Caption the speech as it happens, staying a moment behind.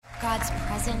God's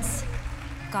presence,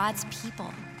 God's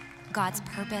people, God's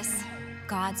purpose,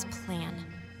 God's plan.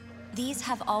 These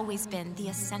have always been the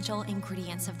essential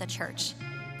ingredients of the church.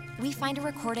 We find a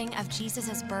recording of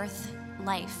Jesus' birth,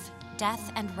 life,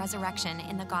 death, and resurrection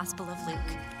in the Gospel of Luke.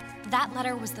 That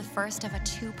letter was the first of a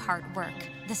two-part work,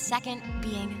 the second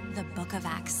being the Book of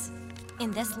Acts.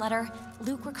 In this letter,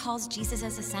 Luke recalls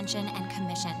Jesus' ascension and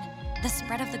commission, the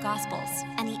spread of the Gospels,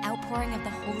 and the outpouring of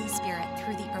the Holy Spirit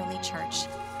through the early church.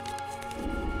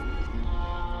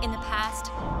 In the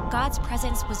past, God's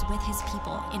presence was with his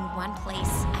people in one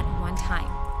place at one time.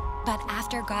 But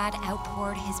after God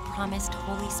outpoured his promised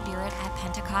Holy Spirit at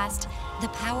Pentecost, the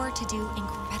power to do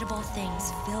incredible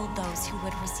things filled those who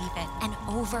would receive it and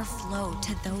overflowed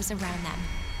to those around them.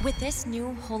 With this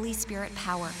new Holy Spirit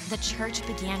power, the church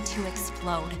began to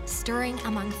explode, stirring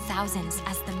among thousands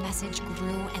as the message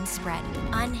grew and spread,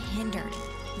 unhindered.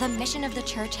 The mission of the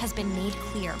church has been made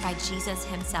clear by Jesus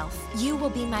himself. You will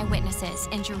be my witnesses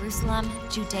in Jerusalem,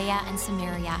 Judea, and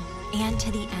Samaria, and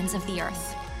to the ends of the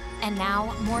earth. And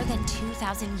now, more than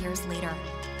 2,000 years later,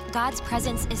 God's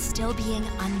presence is still being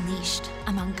unleashed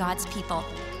among God's people,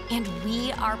 and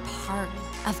we are part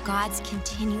of God's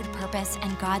continued purpose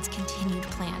and God's continued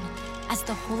plan as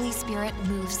the Holy Spirit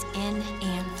moves in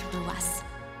and through us.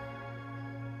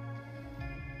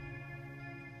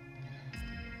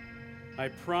 I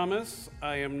promise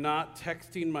I am not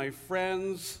texting my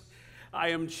friends. I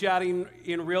am chatting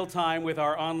in real time with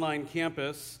our online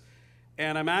campus,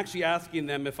 and I'm actually asking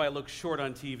them if I look short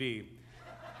on TV.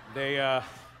 They've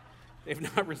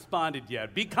not responded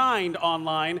yet. Be kind,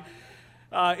 online.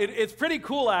 It's pretty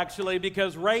cool, actually,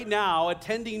 because right now,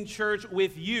 attending church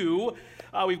with you,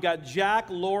 we've got Jack,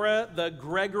 Laura, the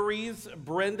Gregorys,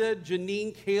 Brenda,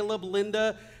 Janine, Caleb,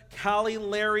 Linda, Callie,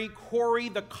 Larry, Corey,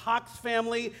 the Cox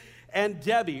family, and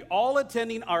Debbie, all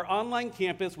attending our online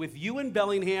campus with you in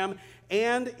Bellingham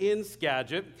and in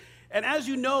Skagit. And as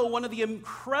you know, one of the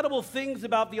incredible things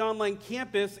about the online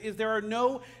campus is there are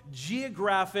no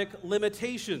geographic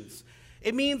limitations.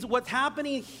 It means what's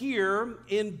happening here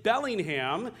in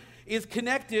Bellingham is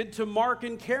connected to Mark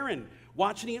and Karen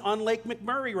watching on Lake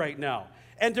McMurray right now,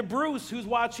 and to Bruce, who's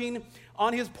watching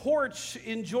on his porch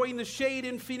enjoying the shade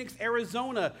in Phoenix,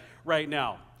 Arizona right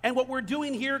now. And what we're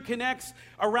doing here connects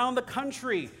around the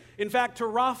country. In fact, to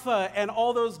Rafa and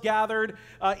all those gathered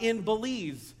in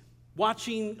Belize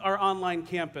watching our online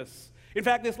campus. In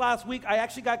fact, this last week, I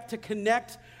actually got to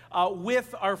connect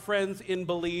with our friends in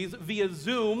Belize via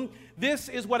Zoom. This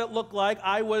is what it looked like.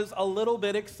 I was a little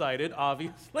bit excited,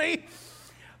 obviously.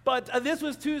 But this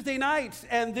was Tuesday night,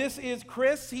 and this is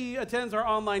Chris. He attends our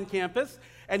online campus,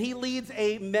 and he leads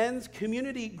a men's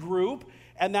community group,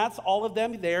 and that's all of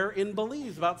them there in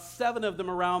Belize, about 7 of them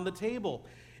around the table.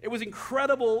 It was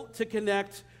incredible to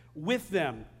connect with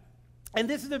them. And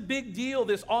this is a big deal,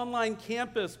 this online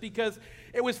campus, because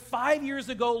it was 5 years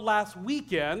ago last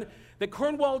weekend that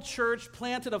Cornwall Church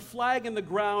planted a flag in the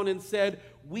ground and said,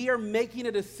 we are making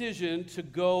a decision to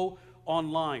go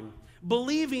online,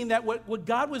 believing that what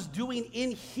God was doing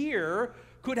in here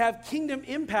could have kingdom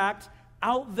impact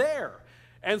out there.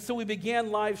 And so we began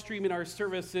live streaming our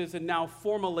services, and now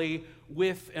formally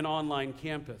with an online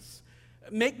campus.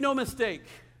 Make no mistake,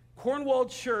 Cornwall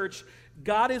Church,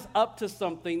 God is up to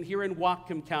something here in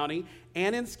Whatcom County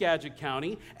and in Skagit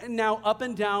County, and now up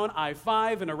and down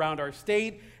I-5 and around our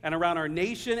state and around our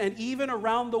nation and even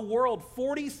around the world.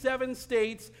 47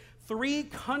 states, 3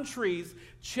 countries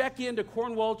check into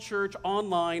Cornwall Church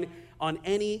online on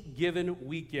any given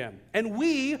weekend. And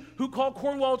we, who call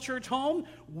Cornwall Church home,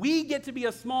 we get to be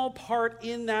a small part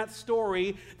in that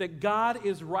story that God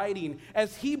is writing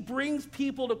as he brings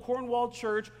people to Cornwall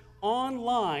Church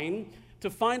online to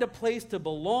find a place to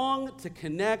belong, to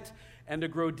connect, and to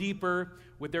grow deeper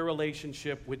with their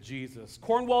relationship with Jesus.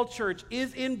 Cornwall Church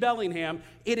is in Bellingham,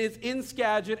 it is in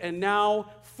Skagit, and now,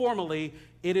 formally,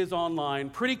 it is online.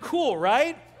 Pretty cool,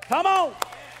 right? Come on!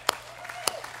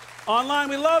 Online,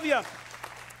 we love you.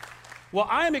 Well,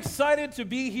 I am excited to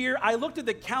be here. I looked at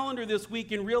the calendar this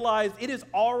week and realized it is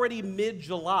already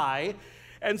mid-July,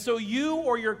 and so you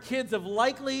or your kids have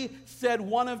likely said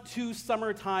one of 2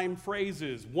 summertime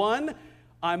phrases. 1,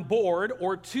 I'm bored,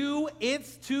 or 2,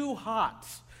 it's too hot.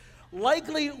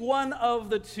 Likely one of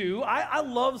the 2. I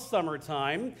love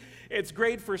summertime. It's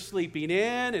great for sleeping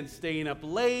in and staying up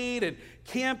late and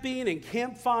camping and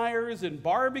campfires and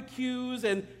barbecues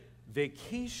and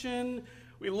vacation.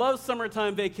 We love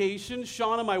summertime vacation.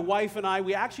 Shauna, my wife, and I,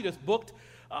 we actually just booked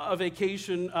a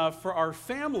vacation for our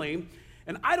family.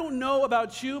 And I don't know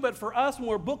about you, but for us, when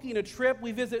we're booking a trip,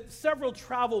 we visit several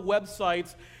travel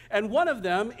websites, and one of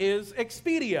them is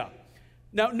Expedia.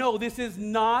 Now, no, this is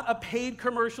not a paid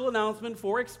commercial announcement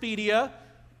for Expedia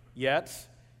yet,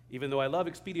 even though I love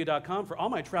Expedia.com for all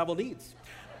my travel needs.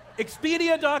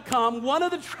 Expedia.com, one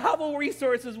of the travel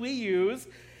resources we use,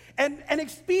 and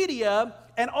Expedia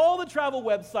and all the travel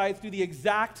websites do the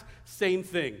exact same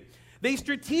thing. They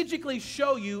strategically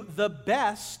show you the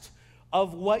best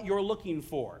of what you're looking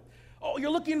for. Oh,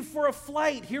 you're looking for a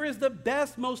flight. Here is the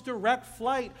best, most direct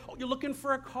flight. Oh, you're looking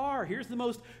for a car. Here's the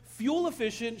most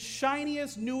fuel-efficient,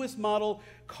 shiniest, newest model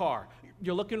car.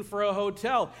 You're looking for a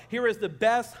hotel. Here is the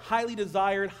best, highly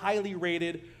desired, highly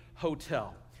rated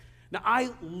hotel. Now, I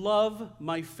love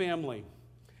my family,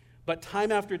 but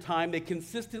time after time, they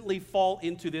consistently fall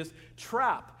into this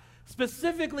trap,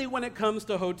 specifically when it comes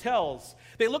to hotels.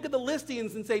 They look at the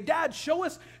listings and say, Dad, show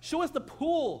us the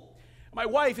pool. My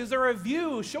wife, is there a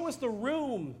view? Show us the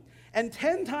room. And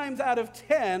 10 times out of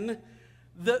 10,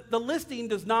 the listing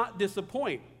does not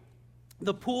disappoint.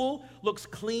 The pool looks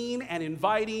clean and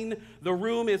inviting. The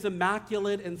room is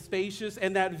immaculate and spacious,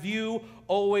 and that view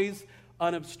always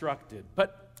unobstructed.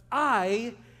 But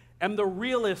I am the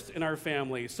realist in our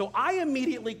family, so I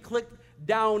immediately clicked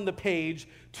down the page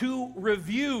to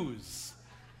reviews.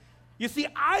 You see,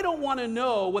 I don't want to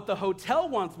know what the hotel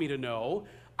wants me to know.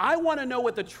 I want to know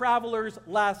what the travelers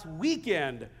last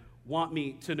weekend want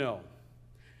me to know.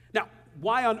 Now,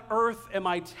 why on earth am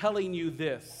I telling you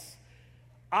this?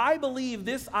 I believe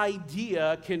this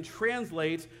idea can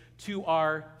translate to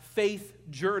our faith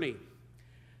journey.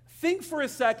 Think for a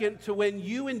second to when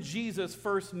you and Jesus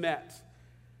first met,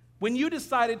 when you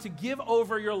decided to give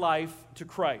over your life to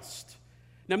Christ.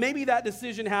 Now, maybe that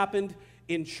decision happened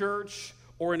in church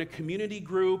or in a community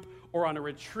group or on a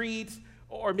retreat,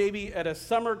 or maybe at a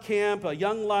summer camp, a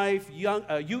young life,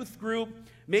 a youth group.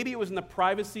 Maybe it was in the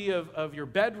privacy of your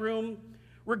bedroom.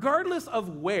 Regardless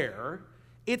of where,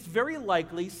 it's very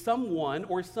likely someone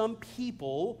or some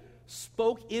people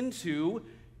spoke into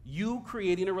you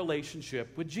creating a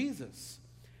relationship with Jesus.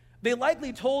 They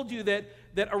likely told you that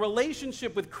a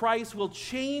relationship with Christ will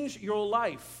change your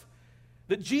life,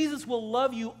 that Jesus will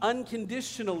love you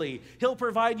unconditionally. He'll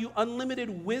provide you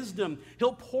unlimited wisdom.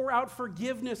 He'll pour out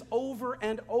forgiveness over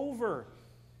and over.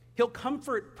 He'll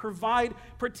comfort, provide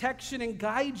protection, and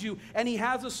guide you. And he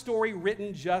has a story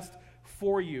written just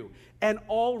for you. And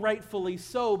all rightfully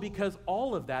so, because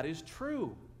all of that is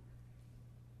true.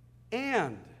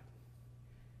 And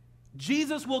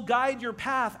Jesus will guide your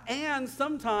path, and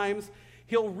sometimes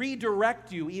he'll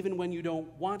redirect you even when you don't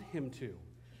want him to.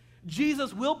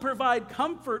 Jesus will provide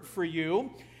comfort for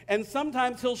you, and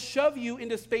sometimes he'll shove you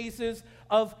into spaces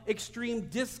of extreme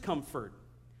discomfort.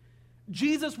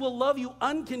 Jesus will love you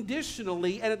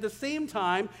unconditionally, and at the same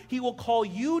time, he will call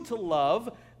you to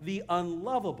love the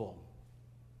unlovable.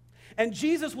 And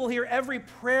Jesus will hear every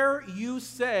prayer you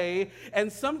say,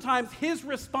 and sometimes his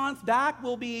response back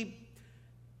will be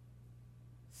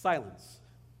silence.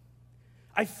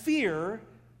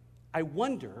 I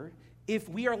wonder if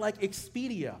we are like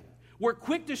Expedia. We're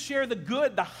quick to share the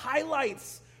good, the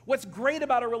highlights, what's great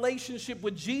about a relationship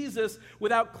with Jesus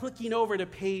without clicking over to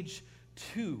page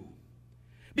 2.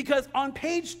 Because on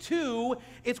page 2,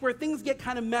 it's where things get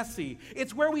kind of messy.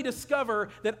 It's where we discover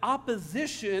that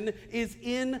opposition is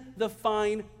in the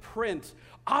fine print.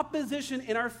 Opposition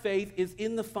in our faith is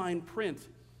in the fine print.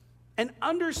 And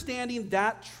understanding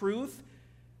that truth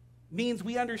means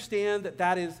we understand that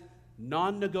that is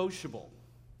non-negotiable.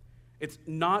 It's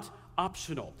not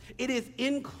optional. It is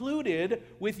included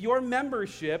with your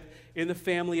membership in the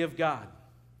family of God.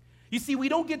 You see, we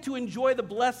don't get to enjoy the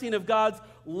blessing of God's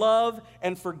love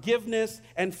and forgiveness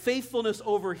and faithfulness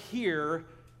over here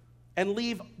and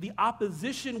leave the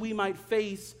opposition we might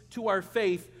face to our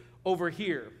faith over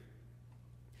here.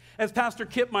 As Pastor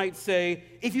Kip might say,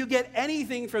 if you get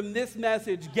anything from this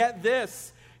message, get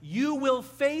this: you will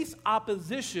face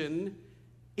opposition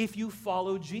if you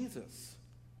follow Jesus.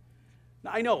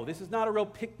 Now, I know this is not a real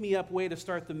pick-me-up way to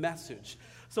start the message.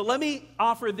 So let me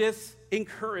offer this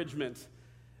encouragement.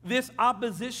 This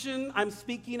opposition I'm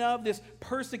speaking of, this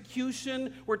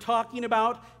persecution we're talking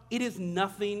about, it is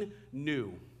nothing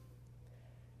new.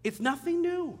 It's nothing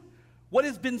new. What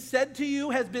has been said to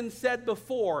you has been said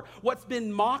before. What's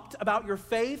been mocked about your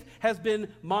faith has been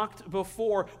mocked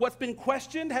before. What's been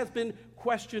questioned has been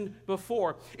questioned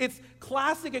before. It's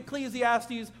classic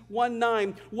Ecclesiastes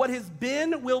 1:9. What has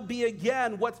been will be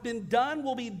again. What's been done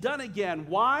will be done again.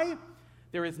 Why?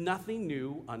 There is nothing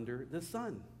new under the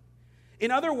sun. In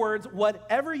other words,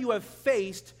 whatever you have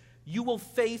faced, you will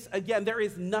face again. There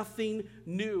is nothing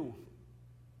new.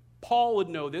 Paul would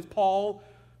know this. Paul,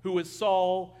 who is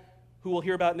Saul, who we'll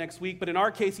hear about next week, but in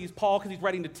our case, he's Paul because he's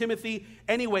writing to Timothy.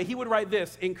 Anyway, he would write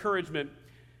this encouragement: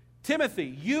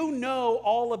 Timothy, you know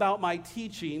all about my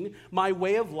teaching, my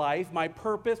way of life, my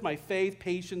purpose, my faith,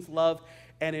 patience, love,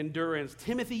 and endurance.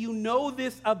 Timothy, you know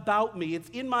this about me. It's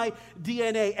in my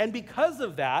DNA. And because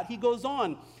of that, he goes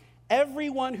on,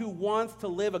 everyone who wants to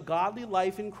live a godly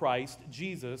life in Christ,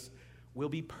 Jesus, will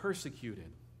be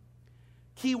persecuted.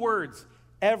 Key words,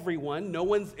 everyone, no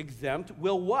one's exempt,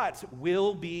 will what?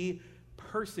 Will be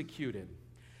persecuted.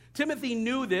 Timothy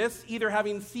knew this, either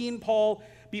having seen Paul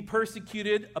be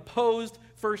persecuted, opposed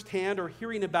firsthand, or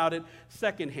hearing about it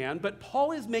secondhand. But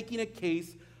Paul is making a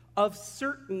case of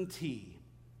certainty.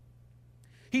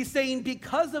 He's saying,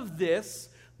 because of this,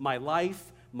 my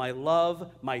life, my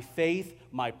love, my faith,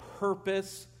 my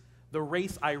purpose, the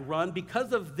race I run,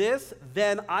 because of this,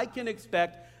 then I can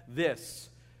expect this: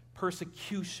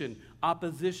 persecution,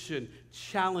 opposition,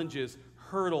 challenges,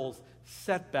 hurdles,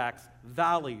 setbacks,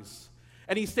 valleys.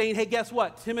 And he's saying, hey, guess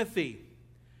what, Timothy?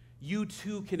 You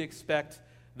too can expect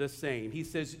the same. He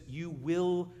says, you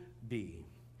will be.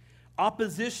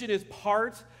 Opposition is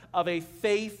part of a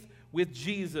faith with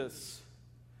Jesus.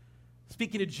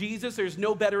 Speaking of Jesus, there's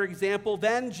no better example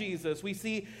than Jesus. We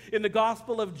see in the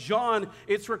Gospel of John,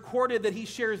 it's recorded that he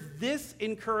shares this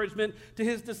encouragement to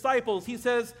his disciples. He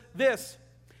says this: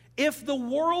 if the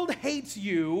world hates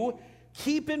you,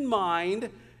 keep in mind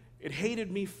it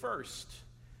hated me first.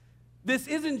 This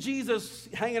isn't Jesus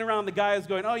hanging around the guys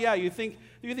going, oh yeah, you think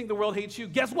the world hates you?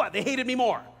 Guess what? They hated me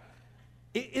more.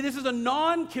 This is a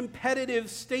non-competitive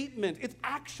statement. It's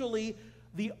actually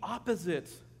the opposite.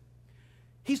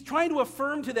 He's trying to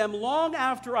affirm to them, long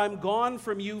after I'm gone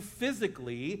from you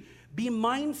physically, be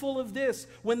mindful of this.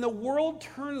 When the world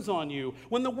turns on you,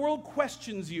 when the world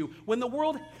questions you, when the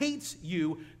world hates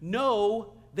you,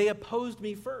 know they opposed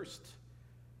me first.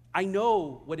 I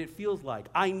know what it feels like.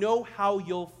 I know how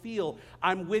you'll feel.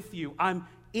 I'm with you. I'm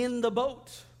in the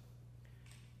boat.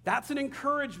 That's an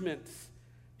encouragement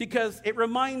because it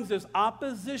reminds us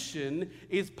opposition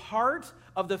is part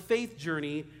of the faith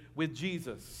journey with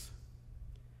Jesus.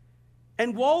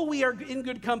 And while we are in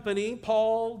good company,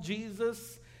 Paul,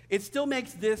 Jesus, it still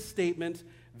makes this statement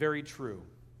very true.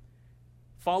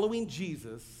 Following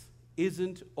Jesus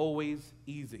isn't always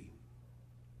easy.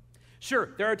 Sure,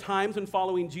 there are times when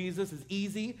following Jesus is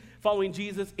easy. Following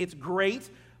Jesus, it's great.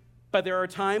 But there are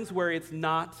times where it's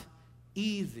not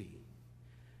easy.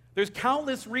 There's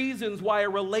countless reasons why a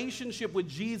relationship with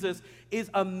Jesus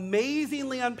is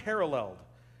amazingly unparalleled.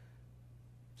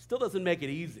 Still doesn't make it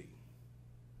easy.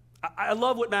 I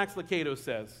love what Max Lucado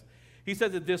says. He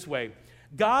says it this way: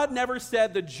 God never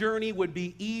said the journey would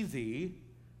be easy,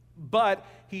 but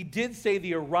he did say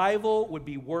the arrival would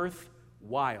be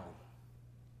worthwhile.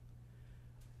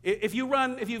 If you've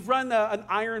run an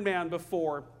Ironman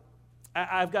before,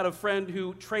 I've got a friend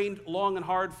who trained long and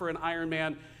hard for an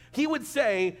Ironman. He would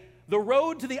say, the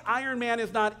road to the Ironman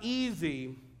is not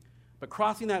easy, but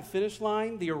crossing that finish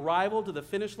line, the arrival to the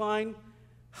finish line,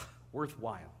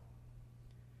 worthwhile.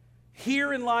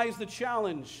 Herein lies the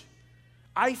challenge.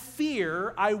 I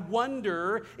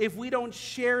wonder if we don't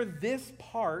share this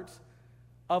part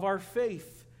of our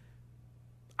faith.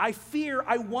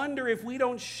 I wonder if we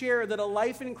don't share that a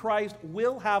life in Christ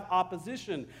will have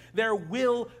opposition. There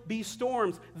will be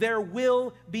storms. There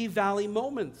will be valley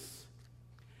moments.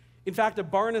 In fact, a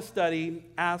Barna study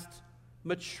asked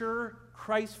mature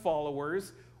Christ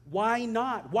followers, why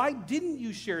not? Why didn't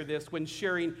you share this when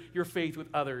sharing your faith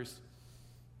with others?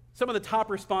 Some of the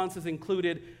top responses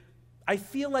included, I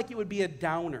feel like it would be a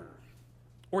downer.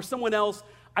 Or someone else,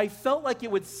 I felt like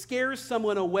it would scare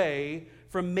someone away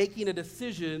from making a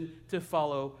decision to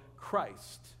follow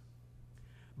Christ.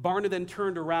 Barna then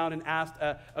turned around and asked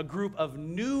a group of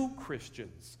new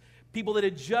Christians, people that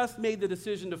had just made the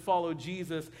decision to follow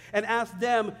Jesus, and asked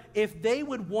them if they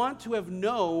would want to have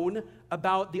known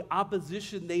about the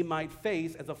opposition they might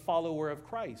face as a follower of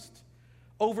Christ.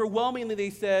 Overwhelmingly, they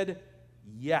said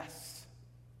yes.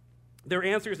 Their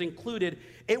answers included,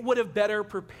 it would have better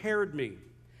prepared me.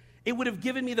 It would have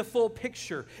given me the full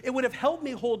picture. It would have helped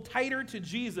me hold tighter to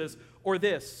Jesus. Or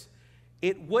this,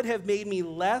 it would have made me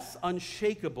less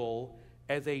unshakable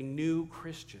as a new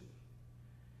Christian.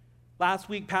 Last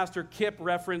week, Pastor Kip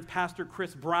referenced Pastor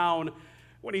Chris Brown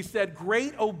when he said,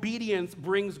 great obedience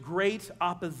brings great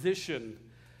opposition.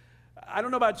 I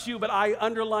don't know about you, but I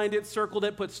underlined it, circled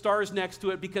it, put stars next to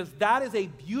it, because that is a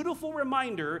beautiful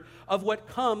reminder of what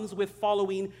comes with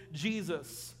following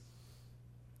Jesus.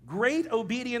 Great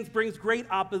obedience brings great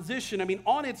opposition. I mean,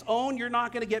 on its own, you're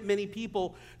not going to get many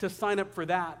people to sign up for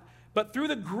that. But through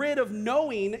the grid of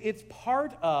knowing it's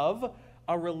part of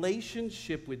a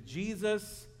relationship with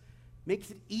Jesus,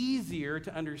 makes it easier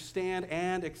to understand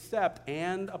and accept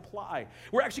and apply.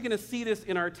 We're actually going to see this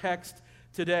in our text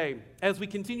today as we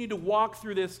continue to walk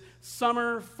through this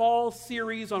summer-fall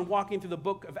series on walking through the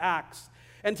book of Acts.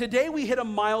 And today we hit a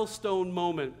milestone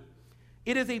moment.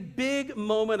 It is a big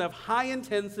moment of high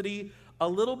intensity, a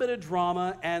little bit of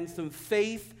drama, and some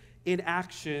faith in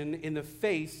action in the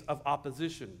face of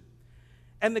opposition.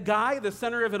 And the guy, the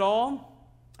center of it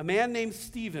all, a man named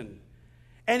Stephen.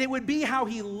 And it would be how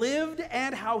he lived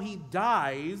and how he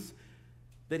dies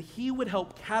that he would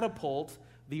help catapult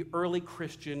the early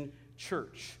Christian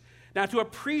church. Now, to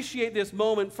appreciate this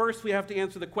moment, first we have to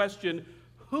answer the question,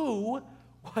 who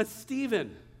was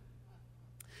Stephen?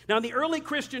 Now, in the early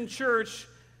Christian church,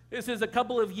 this is a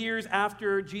couple of years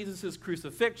after Jesus'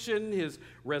 crucifixion, his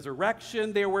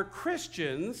resurrection, there were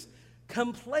Christians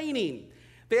complaining.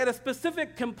 They had a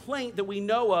specific complaint that we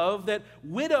know of, that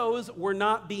widows were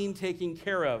not being taken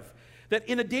care of. That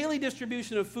in a daily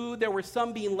distribution of food, there were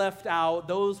some being left out.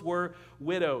 Those were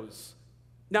widows.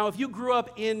 Now, if you grew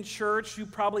up in church, you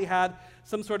probably had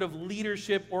some sort of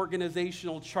leadership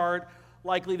organizational chart,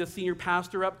 likely the senior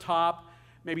pastor up top,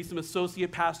 maybe some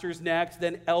associate pastors next,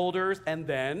 then elders, and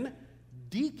then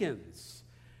deacons.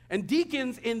 And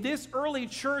deacons in this early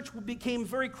church became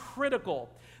very critical.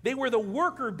 They were the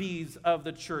worker bees of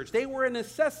the church. They were a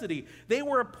necessity. They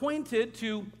were appointed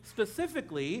to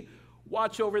specifically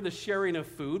watch over the sharing of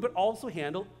food, but also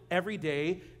handle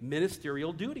everyday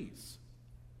ministerial duties.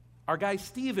 Our guy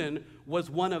Stephen was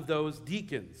one of those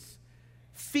deacons.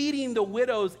 Feeding the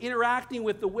widows, interacting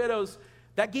with the widows,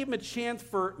 that gave him a chance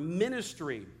for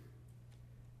ministry,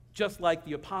 just like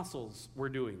the apostles were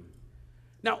doing.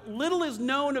 Now, little is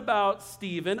known about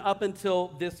Stephen up until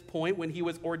this point when he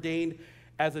was ordained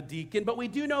as a deacon, but we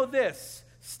do know this.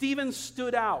 Stephen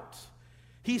stood out.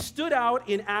 He stood out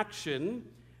in action.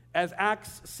 As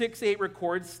Acts 6:8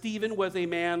 records, Stephen was a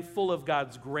man full of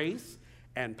God's grace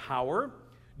and power,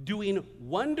 doing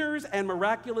wonders and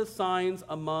miraculous signs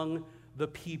among the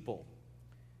people.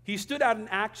 He stood out in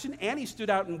action and he stood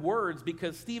out in words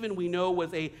because Stephen, we know,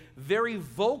 was a very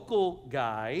vocal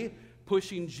guy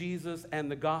pushing Jesus and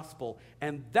the gospel.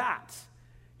 And that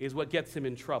is what gets him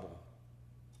in trouble.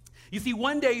 You see,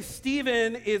 one day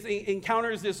Stephen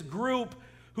encounters this group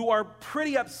who are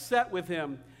pretty upset with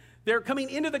him. They're coming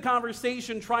into the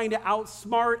conversation trying to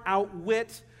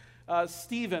outwit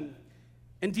Stephen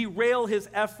and derail his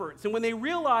efforts. And when they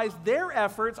realize their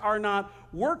efforts are not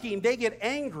working, they get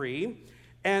angry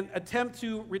and attempt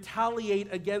to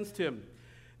retaliate against him.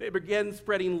 They begin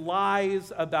spreading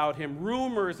lies about him,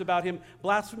 rumors about him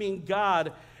blaspheming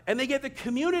God, and they get the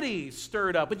community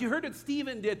stirred up. But you heard what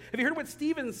Stephen did. Have you heard what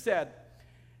Stephen said?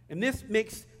 And this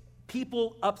makes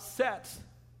people upset.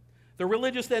 The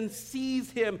religious then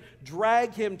seize him,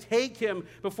 drag him, take him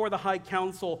before the high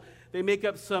council. They make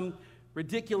up some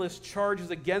ridiculous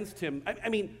charges against him. I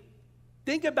mean,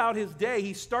 think about his day.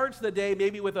 He starts the day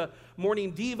maybe with a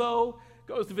morning devo,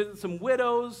 goes to visit some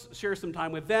widows, shares some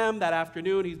time with them. That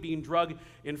afternoon, he's being drugged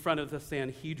in front of the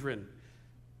Sanhedrin.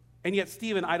 And yet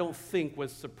Stephen, I don't think,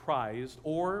 was surprised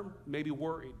or maybe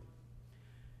worried.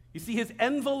 You see, his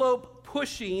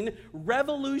envelope-pushing,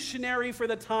 revolutionary for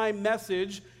the time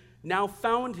message now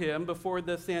found him before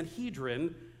the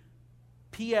Sanhedrin.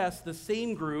 P.S., the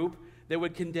same group that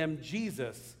would condemn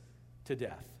Jesus to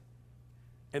death.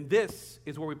 And this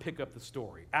is where we pick up the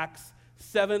story. Acts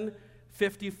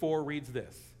 7:54 reads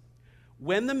this.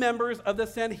 When the members of the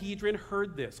Sanhedrin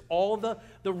heard this, all the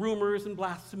rumors and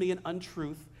blasphemy and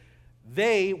untruth,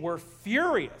 they were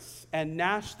furious and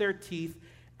gnashed their teeth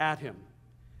at him.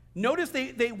 Notice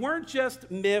they weren't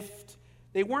just miffed,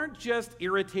 they weren't just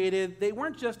irritated, they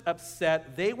weren't just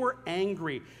upset, they were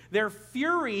angry. Their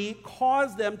fury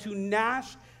caused them to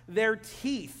gnash their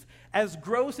teeth, as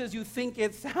gross as you think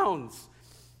it sounds.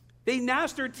 They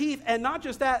gnashed their teeth, and not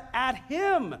just that, at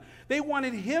him. They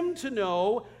wanted him to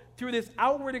know through this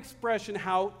outward expression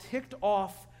how ticked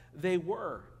off they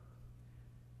were.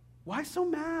 Why so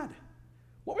mad?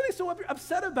 What were they so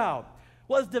upset about?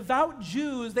 Well, as devout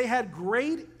Jews, they had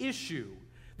great issue.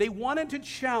 They wanted to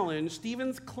challenge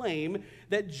Stephen's claim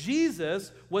that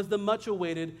Jesus was the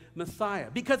much-awaited Messiah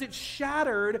because it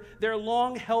shattered their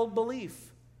long-held belief.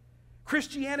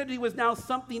 Christianity was now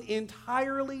something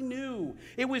entirely new.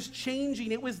 It was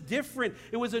changing. It was different.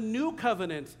 It was a new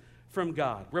covenant from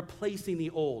God, replacing the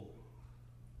old.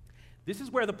 This is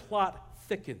where the plot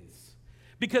thickens.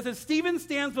 Because as Stephen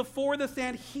stands before the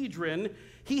Sanhedrin,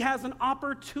 he has an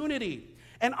opportunity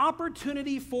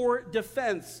for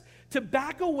defense, to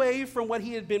back away from what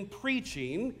he had been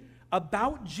preaching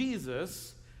about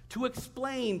Jesus, to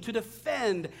explain, to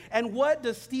defend. And what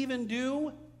does Stephen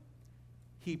do?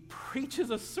 he preaches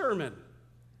a sermon.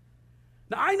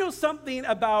 Now, I know something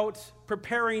about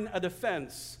preparing a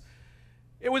defense.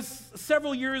 It was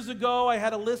several years ago. I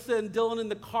had Alyssa and Dylan in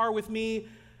the car with me.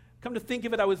 Come to think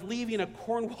of it, I was leaving a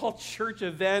Cornwall church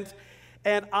event,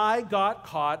 and I got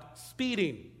caught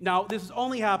speeding. Now, this has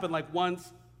only happened like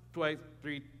once, twice,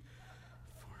 3, 4,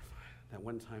 5, that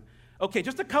one time. Okay,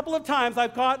 just a couple of times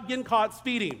I've been caught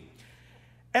speeding.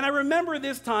 And I remember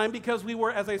this time because we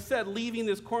were, as I said, leaving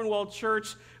this Cornwall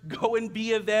church, go and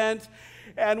be event,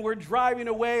 and we're driving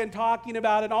away and talking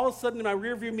about it, and all of a sudden in my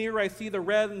rearview mirror I see the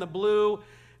red and the blue.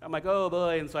 I'm like, oh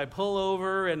boy, and so I pull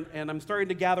over, and I'm starting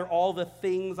to gather all the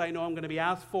things I know I'm going to be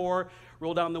asked for,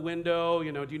 roll down the window,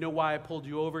 do you know why I pulled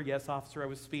you over? Yes, officer, I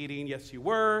was speeding. Yes, you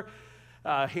were.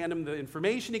 Hand him the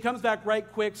information. He comes back right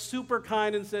quick, super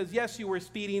kind, and says, yes, you were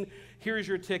speeding. Here's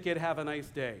your ticket. Have a nice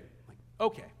day. I'm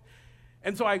like, okay.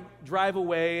 And so I drive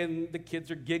away, and the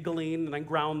kids are giggling, and I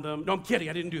ground them. No, I'm kidding.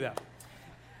 I didn't do that.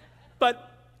 But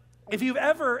if you've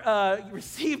ever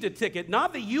received a ticket,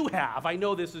 not that you have, I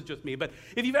know this is just me, but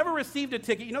if you've ever received a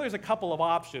ticket, there's a couple of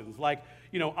options. Like,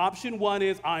 option 1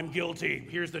 is, I'm guilty,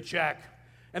 here's the check.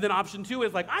 And then option 2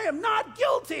 is like, I am not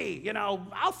guilty,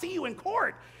 I'll see you in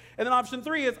court. And then option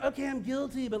 3 is, okay, I'm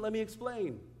guilty, but let me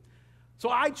explain. So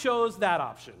I chose that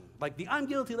option, like the I'm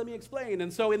guilty, let me explain.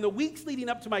 And so in the weeks leading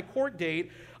up to my court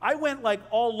date, I went like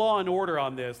all Law and Order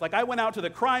on this. Like I went out to the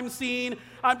crime scene,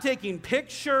 I'm taking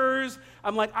pictures.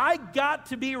 I'm like, I got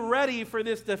to be ready for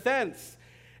this defense.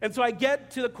 And so I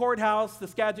get to the courthouse, the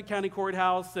Skagit County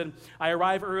Courthouse, and I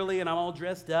arrive early, and I'm all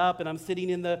dressed up, and I'm sitting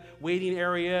in the waiting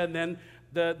area, and then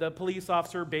the police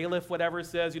officer, bailiff, whatever,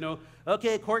 says,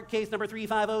 okay, court case number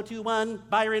 35021,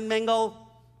 Byron Mengel.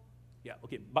 Yeah,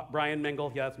 okay, Brian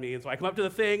Mengel, yeah, that's me. And so I come up to the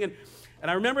thing, and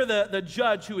I remember the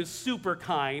judge, who is super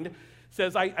kind,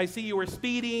 says, I see you were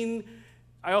speeding.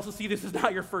 I also see this is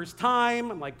not your first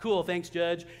time. I'm like, cool, thanks,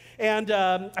 Judge. And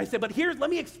I said, but let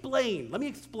me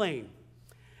explain.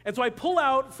 And so I pull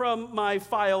out from my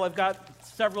file, I've got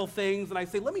several things, and I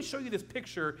say, let me show you this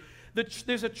picture.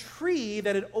 There's a tree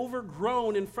that had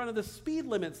overgrown in front of the speed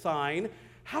limit sign.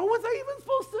 How was I even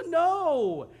supposed to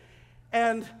know?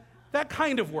 And that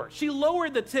kind of worked. She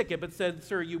lowered the ticket, but said,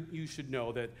 sir, you should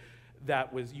know that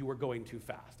you were going too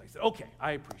fast. I said, okay,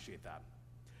 I appreciate that.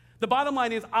 The bottom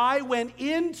line is I went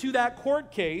into that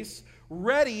court case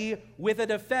ready with a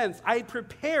defense. I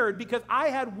prepared because I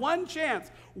had one chance,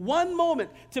 one moment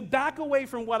to back away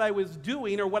from what I was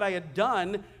doing or what I had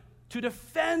done to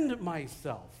defend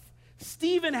myself.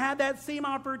 Stephen had that same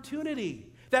opportunity,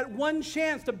 that one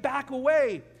chance to back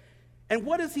away. And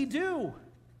what does he do?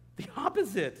 The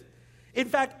opposite. In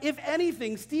fact, if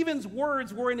anything, Stephen's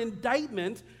words were an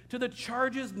indictment to the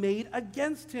charges made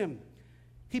against him.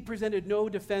 He presented no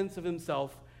defense of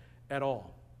himself at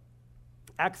all.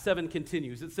 Acts 7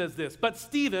 continues. It says this, but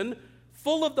Stephen,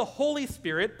 full of the Holy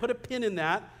Spirit, put a pin in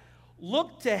that,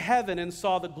 looked to heaven and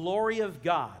saw the glory of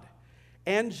God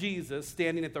and Jesus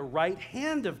standing at the right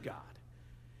hand of God.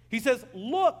 He says,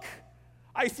 look,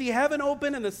 I see heaven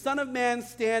open and the Son of Man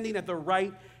standing at the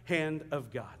right hand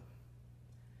of God.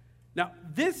 Now,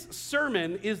 this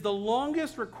sermon is the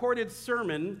longest recorded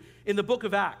sermon in the book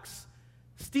of Acts.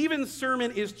 Stephen's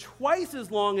sermon is twice as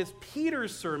long as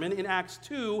Peter's sermon in Acts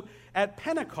 2 at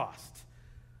Pentecost.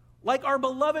 Like our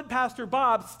beloved Pastor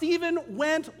Bob, Stephen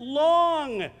went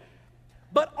long.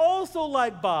 But also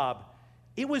like Bob,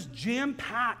 it was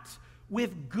jam-packed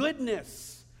with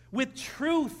goodness, with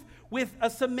truth, with a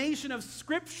summation of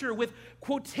Scripture, with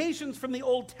quotations from the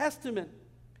Old Testament.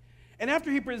 And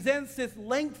after he presents this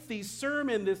lengthy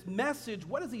sermon, this message,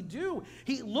 what does he do?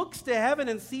 He looks to heaven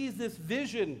and sees this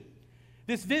vision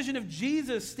of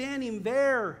Jesus standing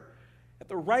there at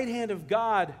the right hand of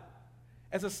God.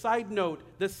 As a side note,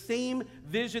 the same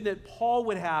vision that Paul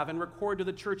would have and record to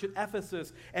the church at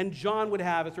Ephesus and John would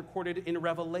have as recorded in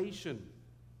Revelation.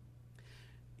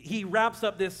 He wraps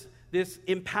up this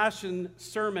impassioned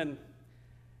sermon,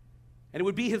 and it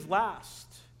would be his last.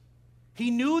 He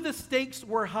knew the stakes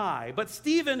were high, but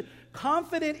Stephen,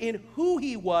 confident in who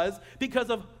he was, because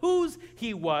of whose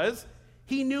he was,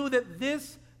 he knew that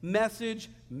this message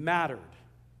mattered.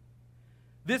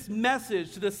 This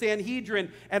message to the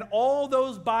Sanhedrin and all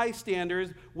those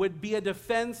bystanders would be a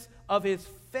defense of his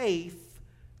faith,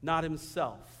 not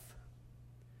himself.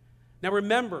 Now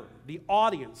remember, the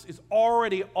audience is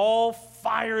already all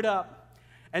fired up.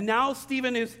 And now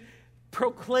Stephen is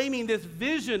proclaiming this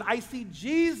vision. I see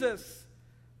Jesus.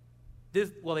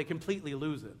 They completely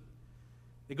lose it.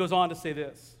 It goes on to say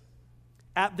this.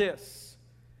 At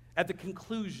the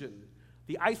conclusion,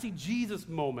 the I see Jesus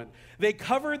moment. They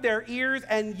covered their ears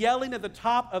and yelling at the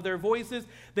top of their voices,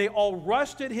 they all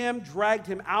rushed at him, dragged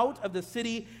him out of the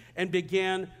city, and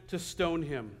began to stone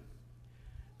him.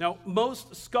 Now,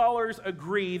 most scholars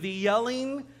agree the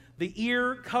yelling, the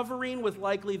ear covering was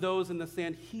likely those in the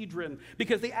Sanhedrin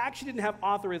because they actually didn't have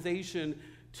authorization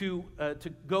to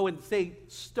go and say,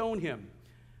 stone him.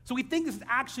 So we think this is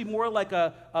actually more like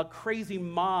a crazy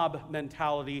mob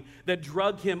mentality that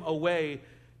drug him away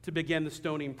to begin the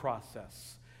stoning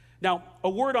process. Now, a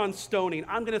word on stoning.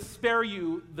 I'm going to spare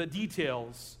you the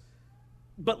details,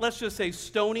 but let's just say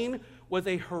stoning was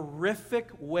a horrific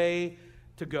way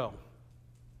to go.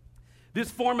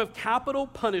 This form of capital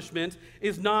punishment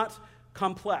is not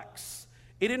complex.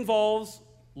 It involves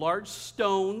large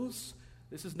stones.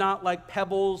 This is not like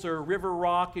pebbles or river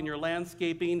rock in your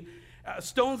landscaping.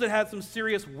 Stones that had some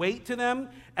serious weight to them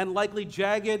and likely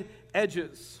jagged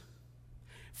edges.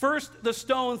 First, the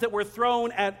stones that were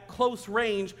thrown at close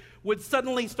range would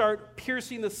suddenly start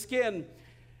piercing the skin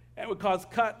and would cause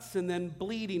cuts and then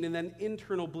bleeding and then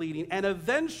internal bleeding. And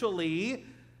eventually,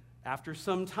 after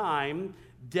some time,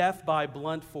 death by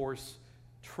blunt force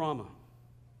trauma.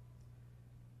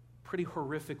 Pretty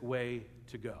horrific way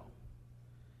to go.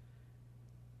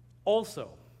 Also,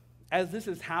 as this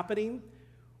is happening,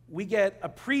 we get a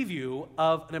preview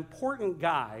of an important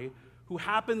guy who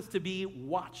happens to be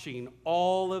watching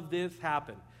all of this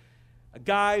happen. A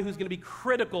guy who's going to be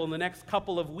critical in the next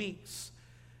couple of weeks.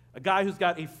 A guy who's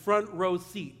got a front row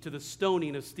seat to the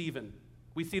stoning of Stephen.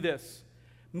 We see this.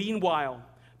 Meanwhile,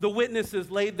 the witnesses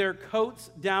laid their coats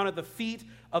down at the feet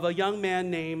of a young man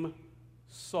named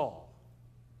Saul.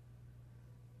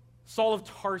 Saul of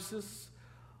Tarsus,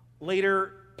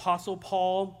 later Apostle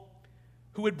Paul,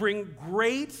 who would bring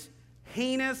great,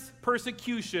 heinous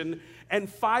persecution and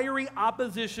fiery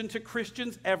opposition to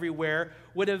Christians everywhere,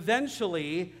 would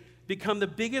eventually become the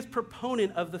biggest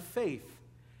proponent of the faith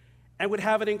and would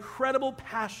have an incredible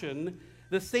passion,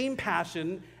 the same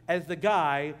passion as the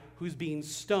guy who's being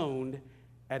stoned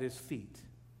at his feet.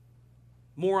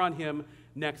 More on him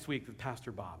next week with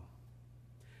Pastor Bob.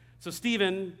 So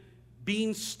Stephen,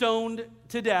 being stoned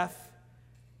to death,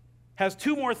 has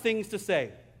two more things to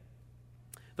say.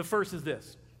 The first is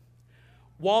this.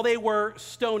 While they were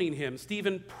stoning him,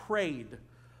 Stephen prayed,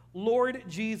 "Lord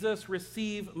Jesus,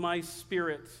 receive my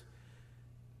spirit."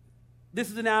 This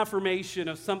is an affirmation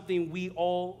of something we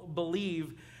all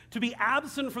believe. To be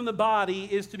absent from the body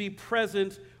is to be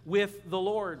present with the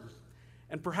Lord.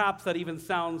 And perhaps that even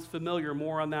sounds familiar.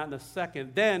 More on that in a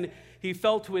second. Then he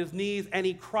fell to his knees and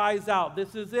he cries out.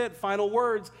 This is it. Final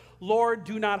words. "Lord,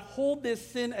 do not hold this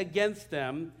sin against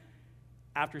them."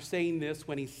 After saying this,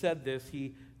 when he said this,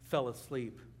 he fell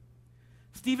asleep.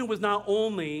 Stephen was not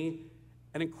only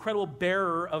an incredible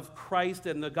bearer of Christ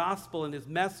and the gospel and his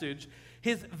message,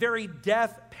 his very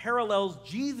death parallels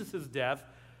Jesus' death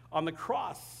on the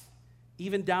cross,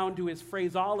 even down to his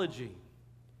phraseology.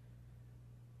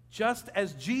 Just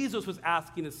as Jesus was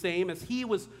asking the same as he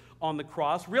was on the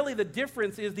cross, really the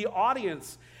difference is the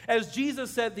audience. As Jesus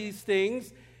said these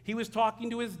things, he was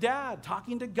talking to his dad,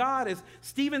 talking to God. As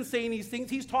Stephen's saying these things,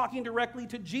 he's talking directly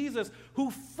to Jesus, who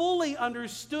fully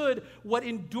understood what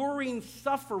enduring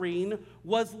suffering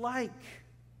was like.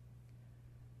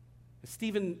 As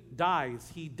Stephen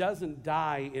dies, he doesn't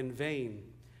die in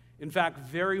vain. In fact,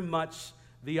 very much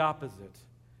the opposite.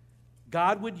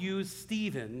 God would use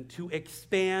Stephen to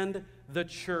expand the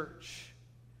church.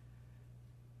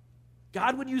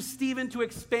 God would use Stephen to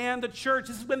expand the church.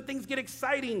 This is when things get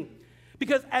exciting.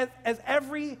 Because as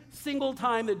every single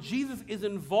time that Jesus is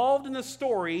involved in the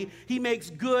story, he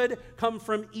makes good come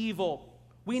from evil.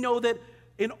 We know that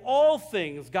in all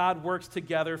things, God works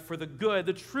together for the good.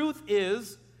 The truth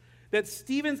is that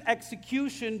Stephen's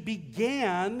execution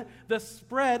began the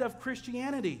spread of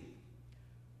Christianity.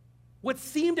 What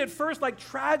seemed at first like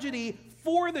tragedy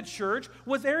for the church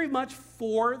was very much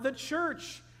for the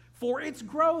church, for its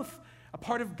growth, a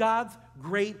part of God's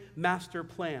great master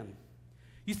plan.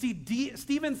 You see,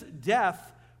 Stephen's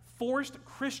death forced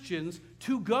Christians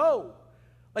to go.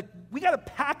 Like, we got to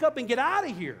pack up and get out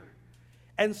of here.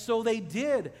 And so they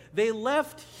did. They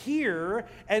left here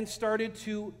and started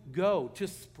to go, to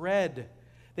spread.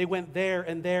 They went there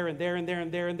and there and there and there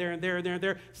and there and there and there and there and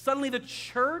there. Suddenly the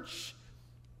church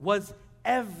was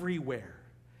everywhere.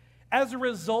 As a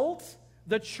result,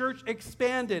 the church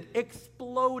expanded,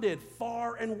 exploded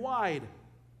far and wide.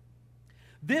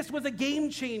 This was a game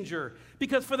changer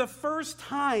because for the first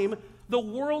time, the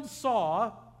world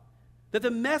saw that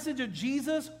the message of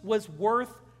Jesus was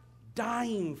worth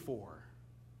dying for.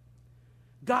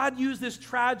 God used this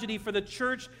tragedy for the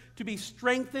church to be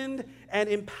strengthened and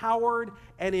empowered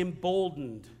and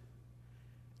emboldened.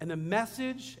 And the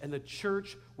message and the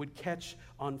church would catch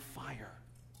on fire.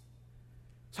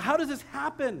 So how does this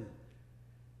happen?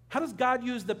 How does God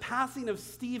use the passing of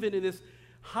Stephen in this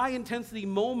high-intensity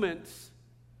moment?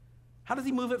 How does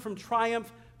he move it from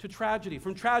triumph to tragedy,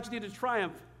 from tragedy to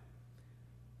triumph?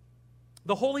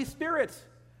 The Holy Spirit.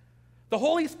 The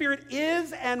Holy Spirit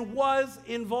is and was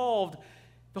involved.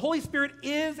 The Holy Spirit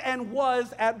is and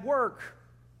was at work.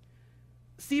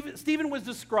 Stephen was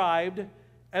described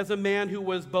as a man who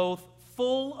was both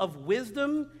full of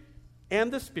wisdom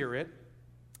and the Spirit,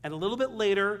 and a little bit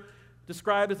later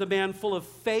described as a man full of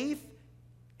faith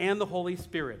and the Holy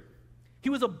Spirit. He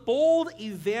was a bold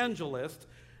evangelist,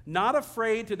 not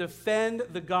afraid to defend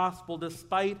the gospel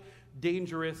despite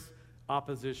dangerous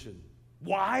opposition.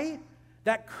 Why?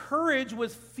 That courage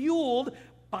was fueled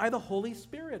by the Holy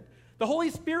Spirit. The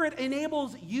Holy Spirit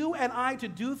enables you and I to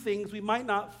do things we might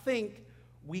not think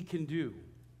we can do.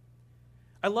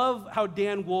 I love how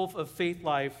Dan Wolf of Faith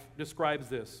Life describes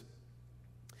this.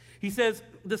 He says,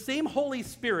 the same Holy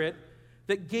Spirit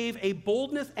that gave a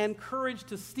boldness and courage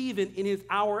to Stephen in his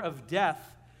hour of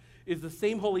death is the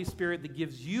same Holy Spirit that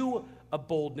gives you a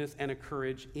boldness and a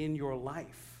courage in your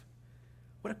life.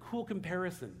 What a cool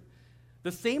comparison.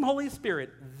 The same Holy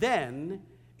Spirit then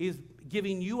is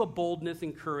giving you a boldness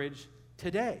and courage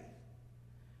today.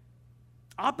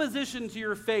 Opposition to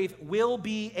your faith will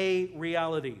be a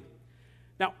reality.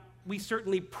 Now, we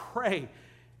certainly pray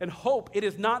and hope it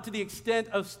is not to the extent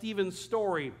of Stephen's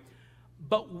story,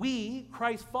 but we,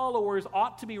 Christ followers,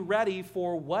 ought to be ready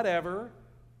for whatever,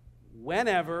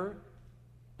 whenever,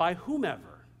 by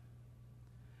whomever.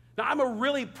 Now, I'm a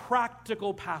really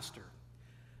practical pastor.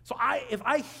 So if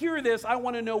I hear this, I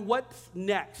want to know what's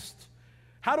next.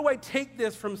 How do I take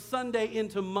this from Sunday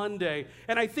into Monday?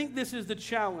 And I think this is the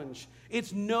challenge.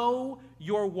 It's know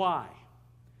your why.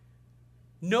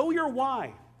 Know your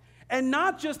why. And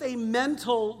not just a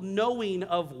mental knowing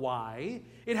of why.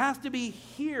 It has to be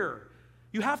here.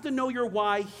 You have to know your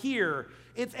why here.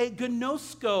 It's a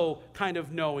gnosko kind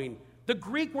of knowing. The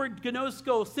Greek word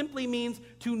gnosko simply means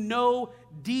to know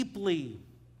deeply.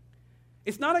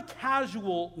 It's not a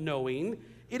casual knowing.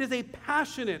 It is a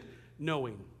passionate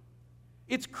knowing.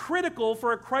 It's critical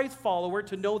for a Christ follower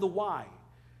to know the why.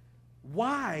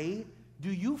 Why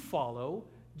do you follow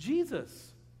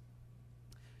Jesus?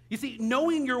 You see,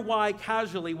 knowing your why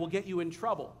casually will get you in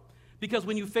trouble, because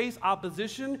when you face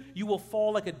opposition, you will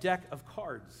fall like a deck of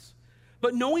cards.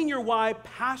 But knowing your why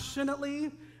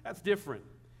passionately, that's different.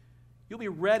 You'll be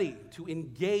ready to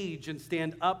engage and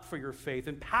stand up for your faith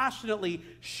and passionately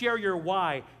share your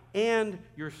why and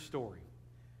your story.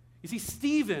 You see,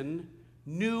 Stephen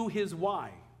knew his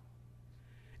why.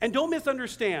 And don't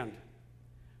misunderstand.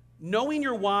 Knowing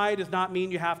your why does not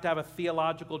mean you have to have a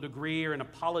theological degree or an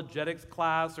apologetics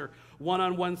class or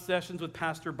one-on-one sessions with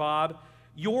Pastor Bob.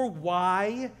 Your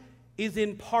why is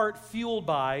in part fueled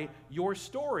by your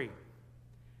story.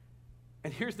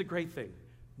 And here's the great thing.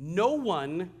 No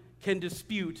one can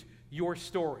dispute your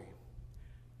story.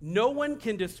 No one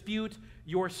can dispute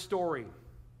your story.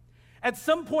 At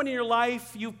some point in your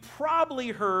life, you've probably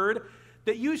heard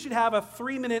that you should have a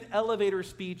 3-minute elevator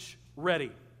speech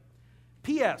ready.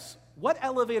 P.S. What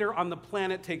elevator on the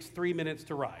planet takes 3 minutes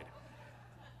to ride?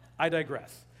 I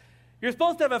digress. You're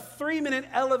supposed to have a 3-minute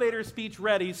elevator speech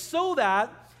ready so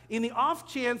that in the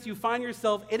off chance you find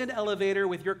yourself in an elevator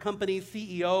with your company's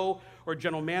CEO or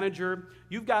general manager,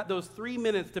 you've got those 3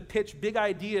 minutes to pitch big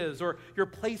ideas or your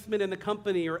placement in the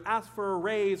company or ask for a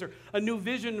raise or a new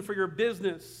vision for your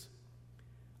business.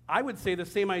 I would say the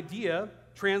same idea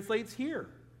translates here.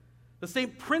 The same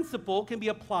principle can be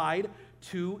applied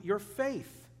to your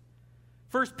faith.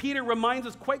 1 Peter reminds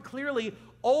us quite clearly,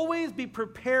 always be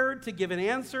prepared to give an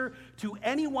answer to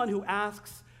anyone who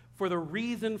asks for the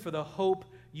reason for the hope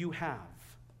you have.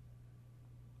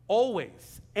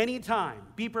 Always, anytime,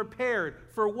 be prepared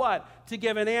for what? To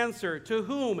give an answer. To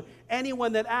whom?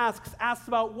 Anyone that asks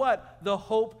about what? The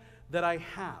hope that I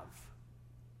have.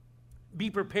 Be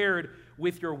prepared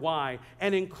with your why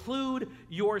and include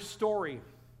your story,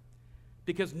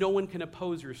 because no one can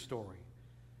oppose your story.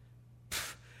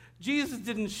 Jesus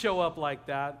didn't show up like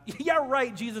that. Yeah,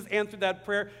 right, Jesus answered that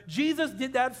prayer. Jesus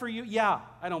did that for you. Yeah,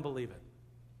 I don't believe it.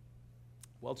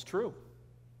 Well, it's true.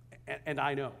 And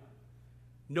I know.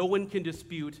 No one can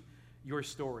dispute your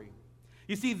story.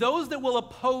 You see, those that will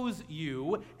oppose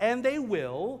you, and they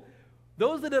will,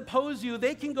 those that oppose you,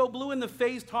 they can go blue in the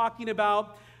face talking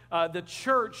about the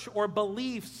church or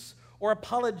beliefs or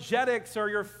apologetics or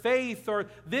your faith or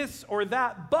this or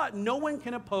that, but no one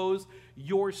can oppose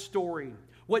your story.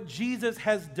 what Jesus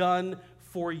has done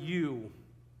for you.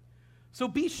 So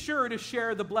be sure to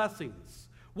share the blessings.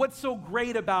 What's so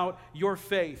great about your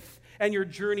faith and your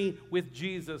journey with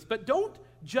Jesus? But don't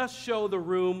just show the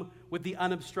room with the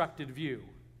unobstructed view.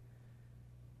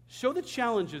 Show the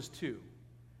challenges too.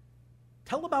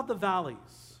 Tell about the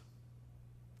valleys.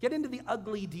 Get into the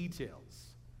ugly details.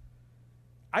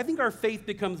 I think our faith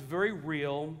becomes very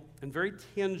real and very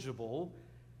tangible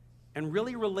and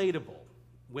really relatable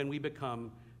when we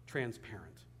become transparent.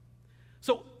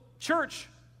 So, church,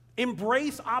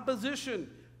 embrace opposition.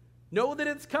 Know that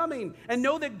it's coming, and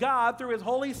know that God, through His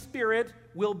Holy Spirit,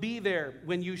 will be there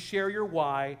when you share your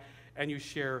why and you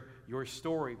share your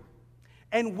story.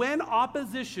 And when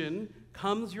opposition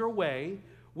comes your way,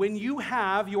 when you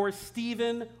have your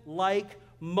Stephen-like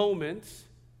moment,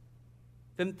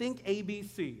 then think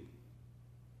ABC.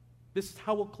 This is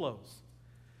how we'll close.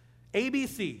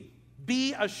 ABC,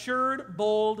 be assured,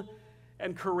 bold,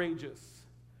 and courageous.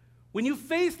 When you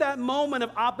face that moment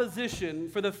of opposition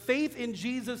for the faith in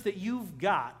Jesus that you've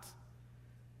got,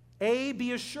 A,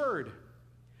 be assured.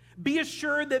 Be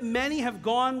assured that many have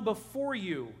gone before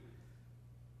you.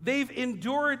 They've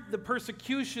endured the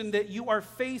persecution that you are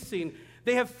facing.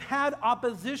 They have had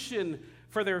opposition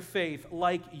for their faith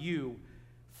like you.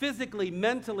 Physically,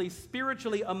 mentally,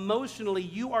 spiritually, emotionally,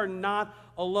 you are not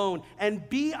alone. And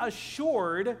be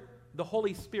assured the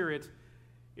Holy Spirit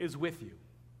is with you.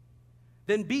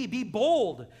 Then be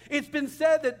bold. It's been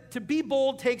said that to be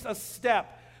bold takes a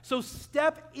step. So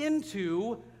step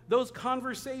into those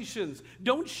conversations.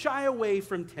 Don't shy away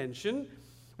from tension.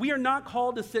 We are not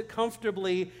called to sit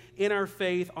comfortably in our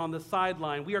faith on the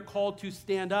sideline. We are called to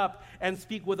stand up and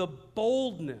speak with a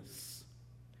boldness.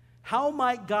 How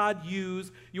might God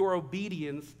use your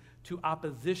obedience to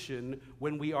opposition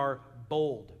when we are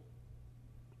bold?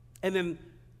 And then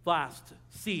last,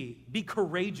 C, be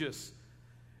courageous.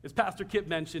 As Pastor Kip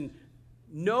mentioned,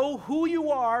 know who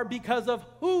you are because of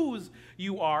whose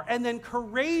you are. And then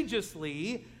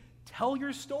courageously tell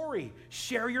your story.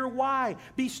 Share your why.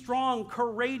 Be strong,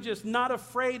 courageous, not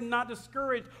afraid, not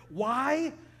discouraged.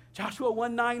 Why? Joshua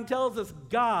 1:9 tells us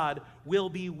God will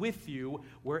be with you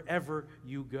wherever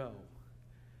you go.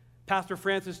 Pastor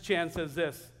Francis Chan says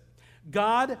this: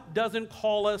 God doesn't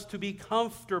call us to be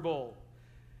comfortable.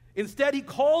 Instead, He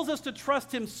calls us to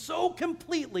trust Him so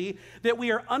completely that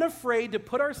we are unafraid to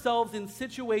put ourselves in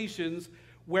situations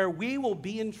where we will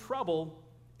be in trouble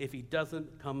if He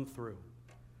doesn't come through.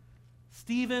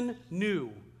 Stephen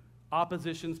knew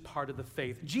opposition's part of the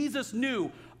faith. Jesus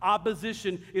knew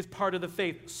opposition is part of the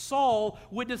faith. Saul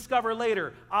would discover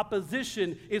later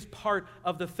opposition is part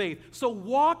of the faith. So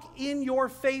walk in your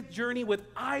faith journey with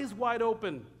eyes wide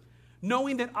open,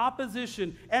 knowing that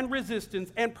opposition and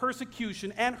resistance and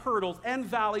persecution and hurdles and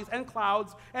valleys and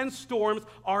clouds and storms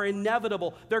are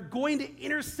inevitable. They're going to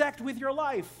intersect with your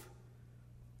life.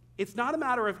 It's not a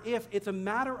matter of if, it's a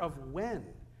matter of when.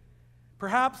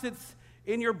 Perhaps it's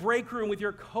in your break room with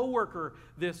your coworker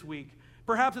this week.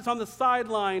 Perhaps it's on the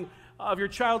sideline of your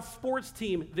child's sports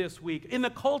team this week, in the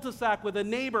cul-de-sac with a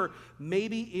neighbor,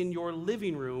 maybe in your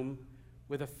living room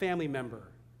with a family member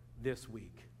this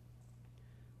week.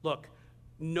 Look,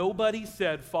 nobody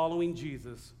said following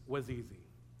Jesus was easy.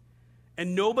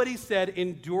 And nobody said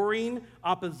enduring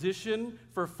opposition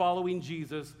for following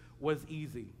Jesus was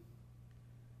easy.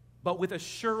 But with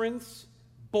assurance,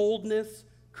 boldness,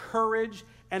 courage,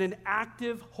 and an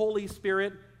active Holy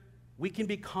Spirit, we can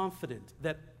be confident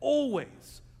that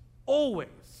always,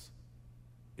 always,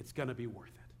 it's going to be worth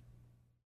it.